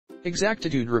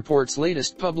Exactitude reports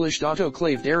latest published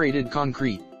Autoclaved Aerated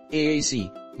Concrete,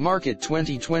 AAC, Market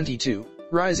 2022,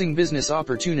 Rising Business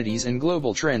Opportunities and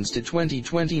Global Trends to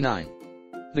 2029.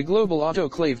 The global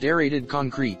autoclaved aerated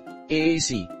concrete,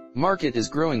 AAC, market is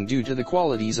growing due to the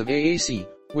qualities of AAC,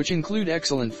 which include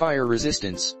excellent fire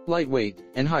resistance, lightweight,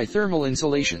 and high thermal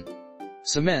insulation.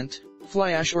 Cement,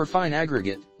 fly ash or fine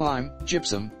aggregate, lime,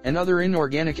 gypsum, and other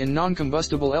inorganic and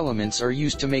non-combustible elements are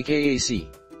used to make AAC.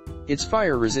 Its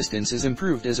fire resistance is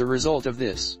improved as a result of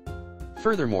this.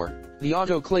 Furthermore, the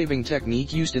autoclaving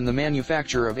technique used in the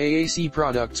manufacture of AAC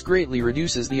products greatly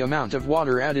reduces the amount of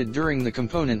water added during the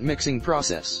component mixing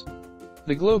process.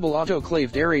 The global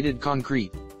autoclaved aerated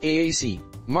concrete, AAC,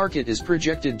 market is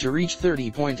projected to reach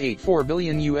 $30.84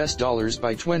 billion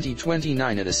by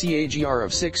 2029 at a CAGR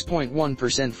of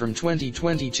 6.1% from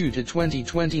 2022 to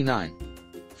 2029.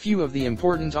 Few of the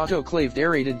important autoclaved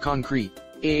aerated concrete,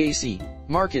 AAC,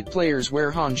 market players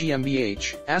were Han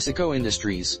GmbH, ASICO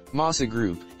Industries, Masa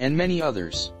Group, and many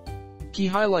others. Key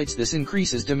highlights: this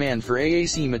increases demand for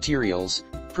AAC materials,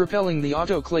 propelling the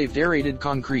autoclaved aerated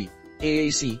concrete,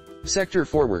 AAC, sector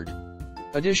forward.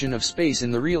 Addition of space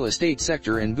in the real estate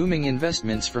sector and booming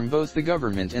investments from both the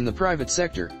government and the private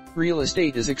sector, real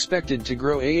estate is expected to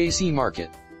grow AAC market.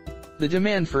 The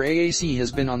demand for AAC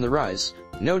has been on the rise,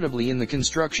 notably in the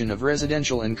construction of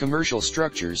residential and commercial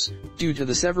structures, due to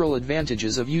the several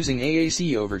advantages of using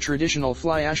AAC over traditional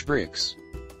fly ash bricks.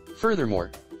 Furthermore,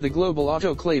 the global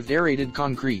autoclaved aerated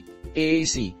concrete,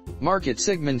 AAC, market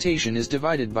segmentation is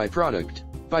divided by product,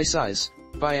 by size,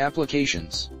 by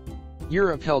applications.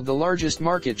 Europe held the largest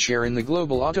market share in the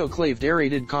global autoclaved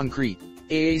aerated concrete,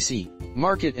 AAC,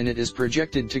 market, and it is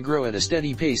projected to grow at a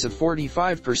steady pace of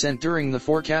 45% during the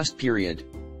forecast period.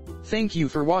 Thank you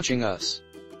for watching us.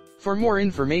 For more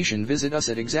information, visit us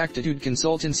at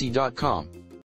exactitudeconsultancy.com.